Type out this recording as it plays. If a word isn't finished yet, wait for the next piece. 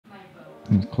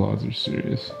These claws are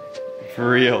serious.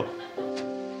 For real.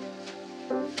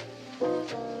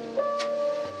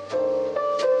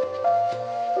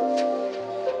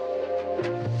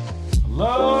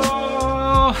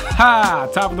 Aloha!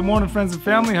 Top of the morning, friends and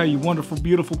family. How you wonderful,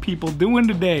 beautiful people doing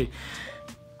today?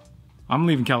 I'm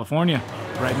leaving California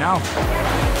right now.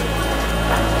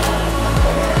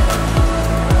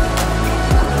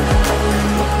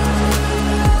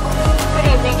 Good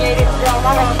evening, ladies and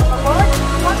gentlemen.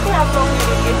 Once you have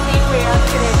located your seat, we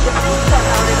ask you to please come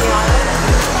out of the aisle.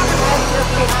 And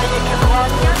just behind you,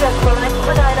 California, this will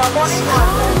expedite our morning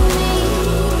conference.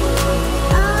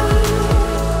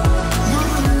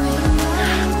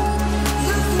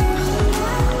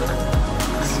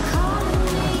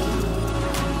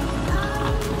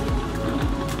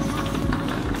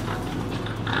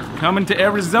 Coming to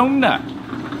Arizona,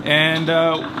 and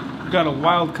got a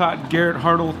wild caught Garrett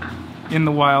Hartle in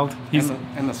the wild. He's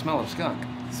and the smell of skunk.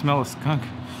 Smell of skunk.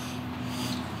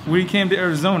 We came to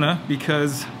Arizona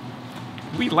because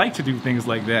we like to do things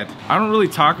like that. I don't really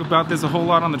talk about this a whole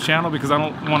lot on the channel because I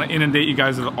don't want to inundate you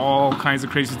guys with all kinds of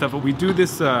crazy stuff. But we do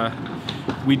this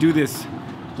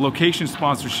location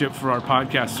sponsorship for our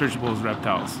podcast, Searchable as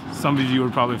Reptiles. Some of you are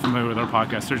probably familiar with our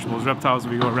podcast, Searchable as Reptiles.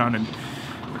 We go around and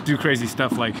do crazy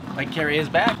stuff like carry his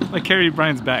bag, like carry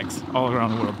Brian's bags all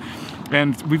around the world.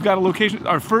 And we've got a location,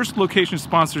 our first location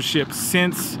sponsorship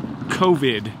since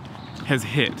COVID has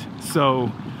hit. So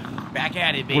back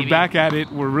at it, baby. We're back at it.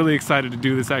 We're really excited to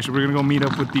do this. Actually, we're gonna go meet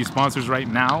up with these sponsors right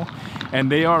now, and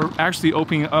they are actually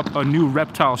opening up a new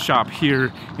reptile shop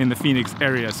here in the Phoenix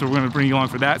area. So we're gonna bring you along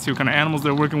for that, see what kind of animals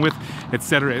they're working with,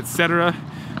 etc., etc.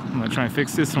 I'm gonna try and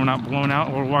fix this so we're not blown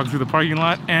out or walk through the parking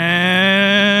lot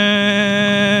and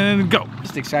go.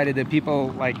 Just excited that people,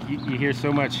 like, you hear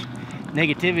so much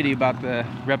negativity about the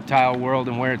reptile world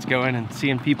and where it's going, and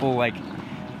seeing people like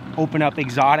open up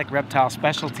exotic reptile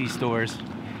specialty stores.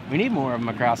 We need more of them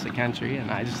across the country,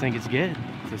 and I just think it's good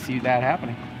to see that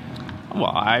happening.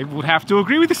 Well, I would have to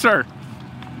agree with you, sir.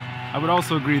 I would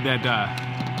also agree that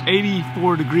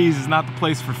 84 degrees is not the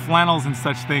place for flannels and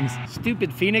such things.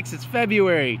 Stupid Phoenix, it's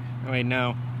February. Oh wait,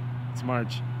 no, it's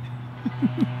March.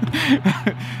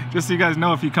 Just so you guys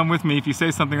know, if you come with me, if you say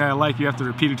something that I like, you have to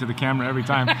repeat it to the camera every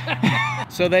time.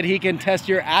 So that he can test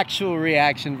your actual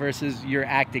reaction versus your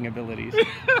acting abilities.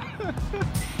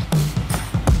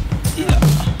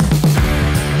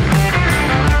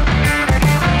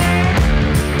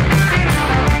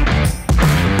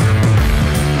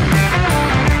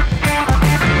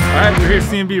 Alright, we're here at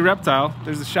C&B Reptile.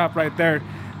 There's a shop right there.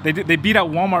 They beat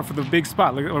out Walmart for the big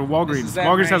spot, or Walgreens.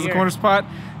 Walgreens has the corner spot.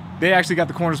 They actually got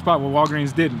the corner spot where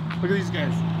Walgreens didn't. Look at these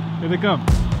guys. Here they come.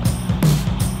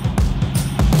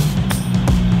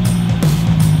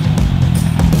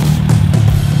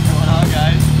 What's going on,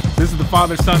 guys? This is the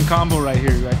father-son combo right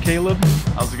here. We got Caleb.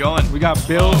 How's it going? We got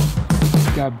Bill.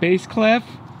 We got bass clef.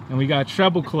 And we got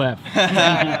treble clef.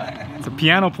 It's a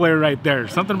piano player right there.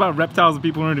 Something about reptiles and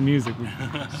people who are into music.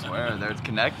 I swear, they're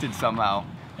connected somehow.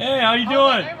 Hey, how you doing?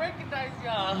 I recognize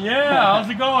y'all. Yeah, how's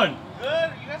it going?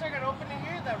 Good. You guys are gonna open it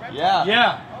here, that reptile? Yeah.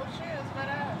 Yeah. Oh shit, that's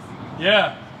badass.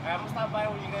 Yeah. Alright, I'm gonna stop by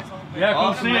when you guys open. Yeah, come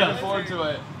Awesome, see looking us. forward to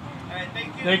it. Alright,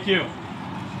 thank you. Thank you.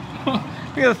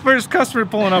 We got the first customer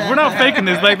pulling up. We're not faking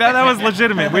this. Like that was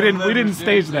legitimate. We didn't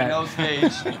stage that. No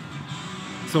stage.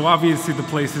 So obviously the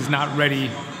place is not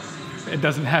ready. It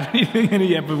doesn't have anything in it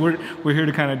yet, but we're here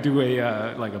to kind of do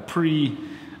a like a pre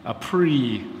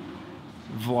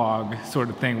vlog sort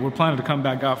of thing. We're planning to come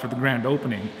back out for the grand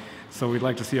opening, so we'd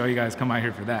like to see all you guys come out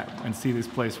here for that and see this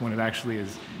place when it actually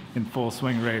is in full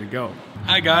swing, ready to go.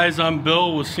 Hi guys, I'm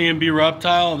Bill with C&B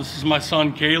Reptile. This is my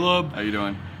son Caleb. How you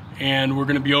doing? And we're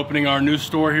going to be opening our new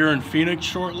store here in Phoenix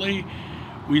shortly.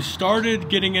 We started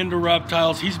getting into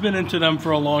reptiles. He's been into them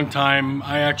for a long time.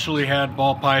 I actually had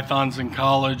ball pythons in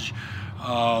college.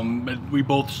 We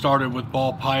both started with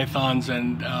ball pythons,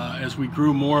 and as we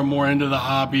grew more and more into the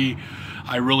hobby,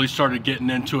 I really started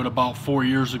getting into it about 4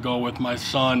 years ago with my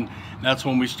son. That's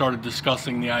when we started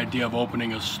discussing the idea of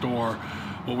opening a store.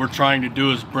 What we're trying to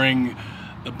do is bring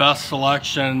the best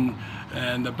selection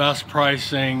and the best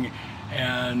pricing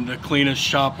and the cleanest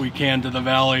shop we can to the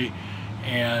valley,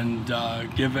 and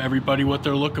give everybody what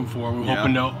they're looking for. We're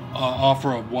hoping to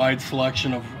offer a wide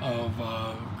selection of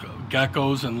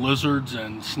geckos and lizards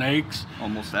and snakes.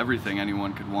 Almost everything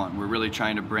anyone could want. We're really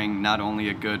trying to bring not only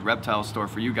a good reptile store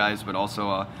for you guys, but also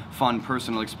a fun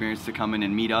personal experience to come in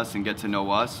and meet us and get to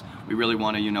know us. We really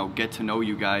want to, get to know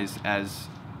you guys as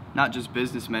not just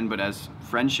businessmen, but as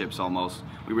friendships almost.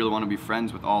 We really want to be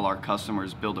friends with all our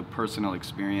customers, build a personal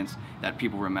experience that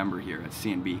people remember here at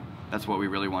C&B. that's what we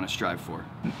really want to strive for.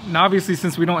 Now, obviously,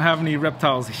 since we don't have any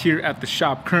reptiles here at the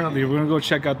shop currently, we're gonna go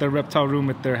check out their reptile room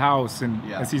at their house and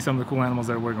see some of the cool animals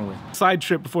they're working with. Side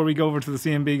trip before we go over to the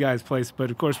CMB guy's place, but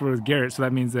of course we're with Garrett, so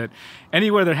that means that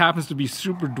anywhere there happens to be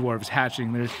super dwarves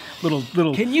hatching, there's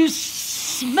little. Can you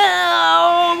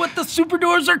smell what the super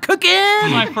dwarves are cooking?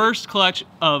 My first clutch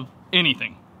of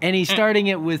anything. And he's starting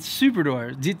it with super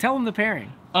dwarves. Tell him the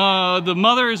pairing. The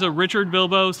mother is a Richard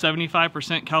Bilbo,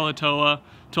 75% Kalatoa,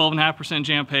 12.5%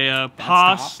 Jampea,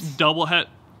 Pos, double het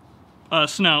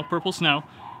snow, purple snow,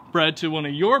 bred to one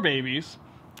of your babies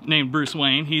named Bruce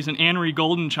Wayne. He's an Anery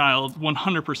Golden Child,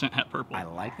 100% het purple. I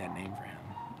like that name for him.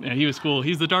 Yeah, he was cool.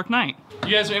 He's the Dark Knight.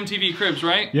 You guys are MTV Cribs,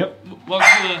 right? Yep.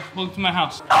 Welcome to my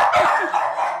house.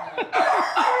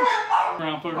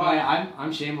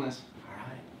 I'm shameless.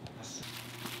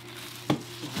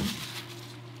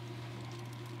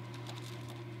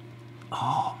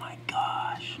 Oh my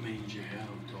gosh. How many did you have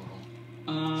total?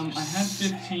 I had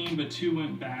 15, but 2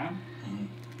 went bad.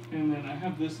 And then I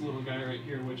have this little guy right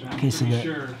here, which I'm pretty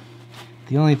sure.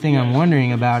 The only thing I'm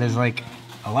wondering about is like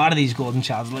a lot of these golden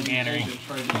childs look Anery.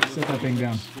 Set that thing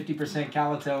down. 50%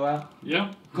 Kalatoa.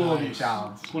 Yep. Golden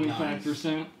childs.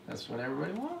 25%. That's what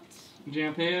everybody wants.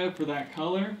 Jampea for that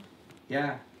color.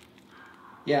 Yeah.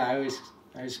 Yeah, I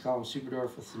always call them super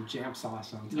dwarf with some jam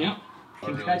sauce on top. Yep.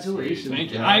 Congratulations.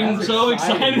 Thank you. I'm so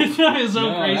excited. That is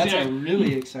so crazy. That's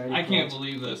really exciting. I can't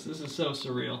believe this. This is so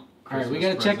surreal. All right, we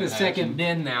got to check the second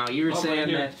bin now. You were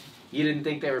saying right that you didn't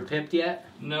think they were pipped yet?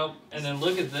 Nope. And then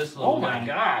look at this little guy. Oh my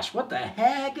gosh, what the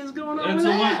heck is going on with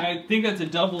That's that? I think that's a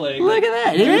double egg. Look at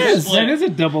that. It is. That is a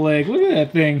double egg. Look at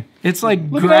that thing. It's like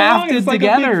Look at that long. grafted It's like a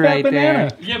big together fat right banana.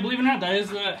 there. Yeah, believe it or not, that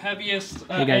is the heaviest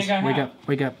Hey guys, egg I wake have. up,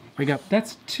 wake up, wake up.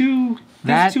 That's two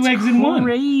eggs in one.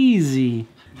 Crazy.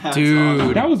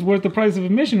 Dude, That was worth the price of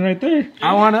admission right there.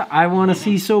 I wanna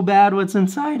see so bad what's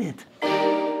inside it.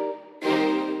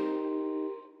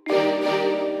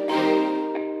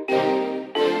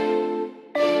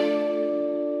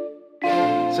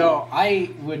 So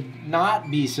I would not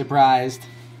be surprised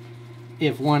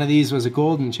if one of these was a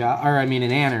golden child, or I mean an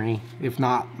Anery, if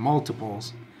not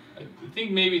multiples. I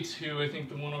think maybe 2. I think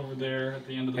the one over there at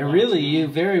the end of the And box. really, you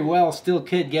very well still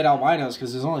could get albinos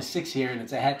because there's only 6 here, and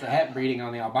it's a het-to-het breeding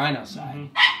on the albino side.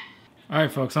 All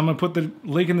right, folks, I'm going to put the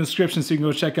link in the description so you can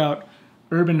go check out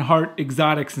Urban Heart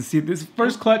Exotics and see this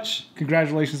first clutch.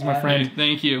 Congratulations, my friend. Hey,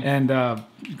 thank you. And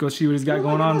go see what he's got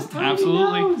going on.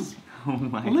 Absolutely. Oh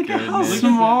my Look goodness. at how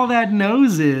small that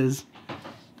nose is.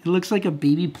 It looks like a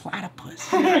baby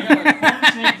platypus. I got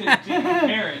a snake to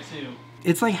compare it to.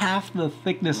 It's like half the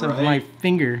thickness of my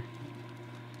finger.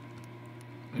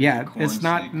 Yeah, it's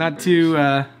not too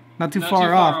Not far too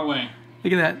off. far away.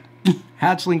 Look at that.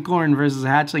 Hatchling corn versus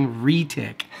hatchling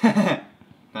retic. That's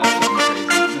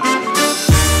crazy.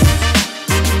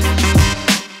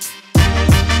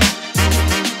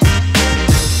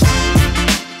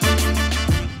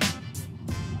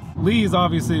 Lee is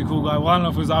obviously a cool guy. Well, I don't know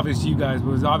if it was obvious to you guys, but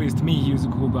it was obvious to me he was a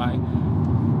cool guy.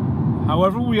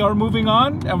 However, we are moving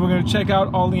on, and we're going to check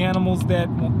out all the animals that,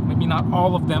 well, maybe not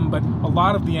all of them, but a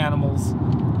lot of the animals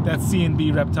that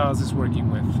C&B Reptiles is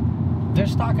working with. They're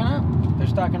stocking up. They're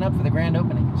stocking up for the grand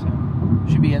opening, so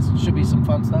should be some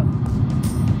fun stuff.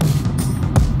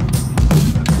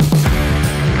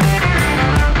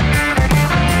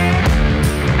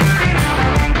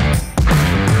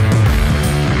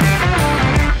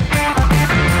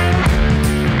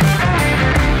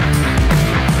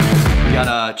 We got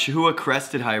a Chihuahua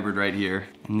crested hybrid right here.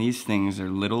 And these things are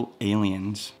little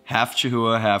aliens. Half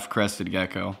Chihuahua, half crested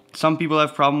gecko. Some people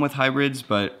have problem with hybrids,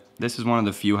 but this is one of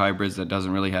the few hybrids that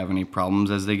doesn't really have any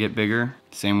problems as they get bigger.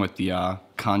 Same with the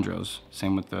chondros.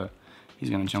 Same with the, he's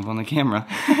gonna jump on the camera.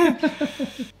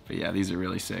 But yeah, these are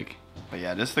really sick. But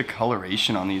yeah, just the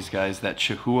coloration on these guys, that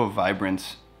Chihuahua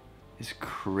vibrance is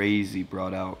crazy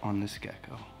brought out on this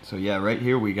gecko. So yeah, right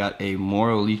here we got a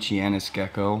Moro Leachianus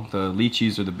gecko. The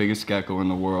Leachies are the biggest gecko in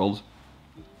the world.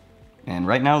 And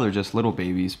right now they're just little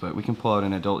babies, but we can pull out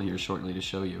an adult here shortly to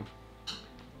show you.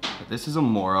 But this is a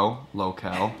Moro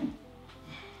locale.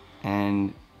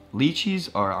 And Leachies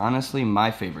are honestly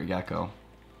my favorite gecko.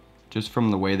 Just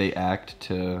from the way they act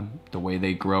to the way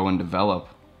they grow and develop.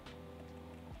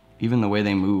 Even the way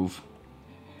they move.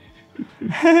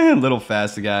 Little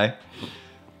fast guy.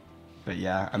 But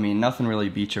yeah, I mean, nothing really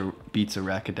beats a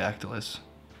Rhacodactylus.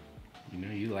 You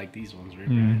know you like these ones, right?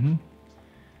 Mm-hmm.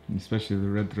 Especially the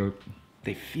red throat.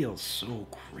 They feel so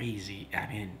crazy. I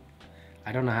mean,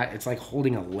 I don't know how, it's like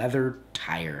holding a leather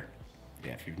tire.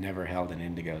 Yeah, if you've never held an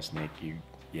indigo snake, you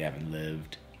haven't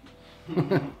lived.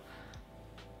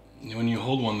 When you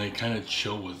hold one, they kind of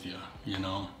chill with you, you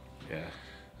know? Yeah.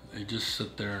 They just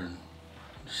sit there and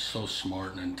so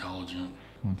smart and intelligent.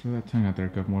 Come on, throw that tongue out there a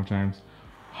couple more times.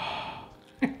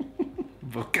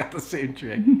 Both got the same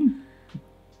trick.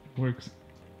 Works.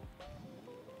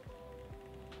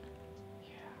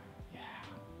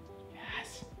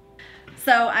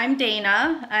 So I'm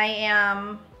Dana. I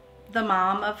am the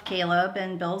mom of Caleb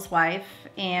and Bill's wife,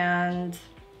 and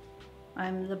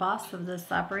I'm the boss of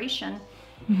this operation.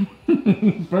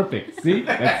 Perfect. See,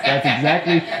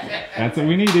 that's what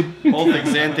we needed. Both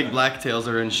Xanthic blacktails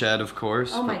are in shed, of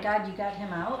course. Oh my God, you got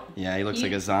him out? Yeah, he looks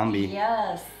like a zombie.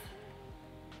 Yes.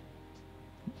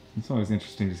 It's always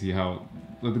interesting to see how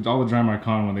all the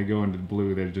Drymarchon, when they go into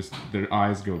blue, their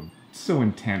eyes go so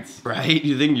intense. Right?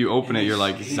 You think you open it, you're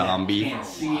like zombie. Can't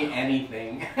see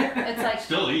anything. It's like,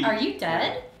 Still eat. Are you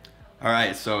dead? All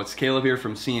right, so it's Caleb here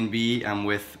from C&B. I'm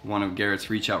with one of Garrett's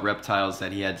reach out reptiles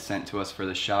that he had sent to us for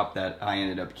the shop that I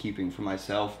ended up keeping for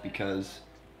myself because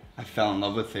I fell in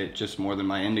love with it just more than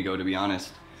my indigo, to be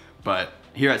honest. But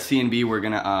here at C&B, we're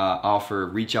gonna offer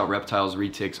reach out reptiles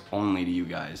retics only to you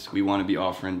guys. We wanna be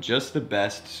offering just the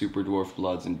best super dwarf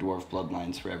bloods and dwarf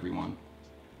bloodlines for everyone.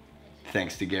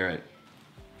 Thanks to Garrett.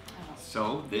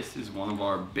 So this is one of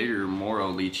our bigger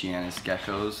Moro Leachianus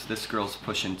geckos. This girl's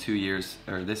pushing 2 years,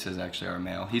 or this is actually our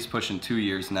male. He's pushing 2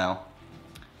 years now.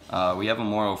 We have a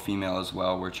Moro female as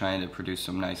well. We're trying to produce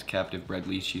some nice captive bred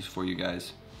Leachies for you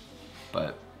guys.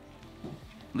 But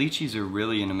Leachies are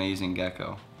really an amazing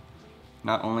gecko.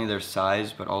 Not only their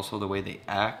size, but also the way they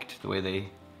act, the way they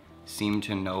seem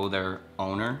to know their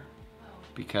owner.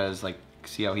 Because like,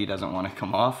 see how he doesn't want to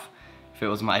come off? If it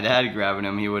was my dad grabbing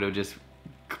him, he would have just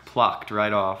plucked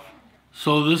right off.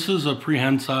 So this is a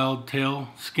prehensile tail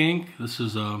skink. This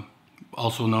is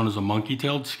also known as a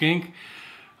monkey-tailed skink.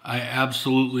 I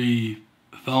absolutely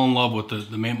fell in love with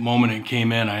it the moment it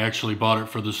came in. I actually bought it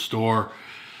for the store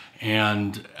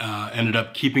and ended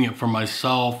up keeping it for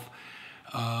myself.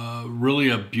 Really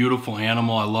a beautiful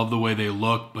animal. I love the way they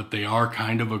look, but they are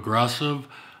kind of aggressive.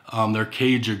 They're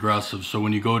cage aggressive, so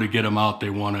when you go to get them out, they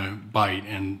want to bite.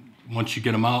 And once you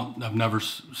get them out, I've never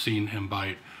seen him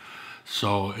bite.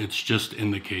 So it's just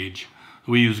in the cage.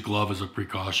 We use glove as a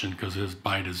precaution because his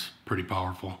bite is pretty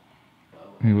powerful.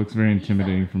 He looks very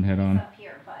intimidating from head on.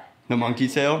 The monkey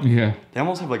tail? Yeah. They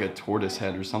almost have like a tortoise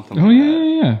head or something Oh like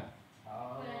yeah.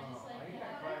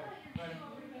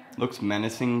 Looks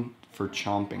menacing for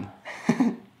chomping.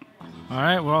 All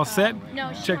right, we're all set.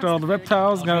 Checked out all the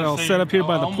reptiles. Got it all set up here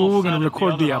by the pool. Gonna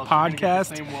record the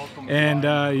podcast, and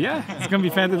yeah, it's gonna be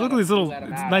fantastic. Look at this little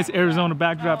nice Arizona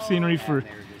backdrop scenery for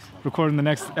recording the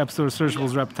next episode of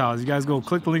Searchables Reptiles. You guys go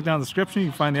click the link down in the description. You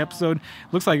can find the episode.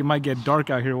 Looks like it might get dark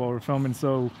out here while we're filming,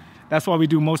 so that's why we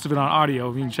do most of it on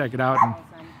audio. You can check it out.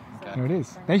 And there it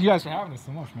is. Thank you guys for having us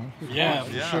so much, man. Yeah,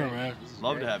 for sure, man.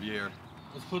 Love to have you here.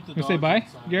 Let's put the You say bye,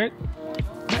 Garrett?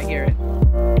 Bye, Garrett.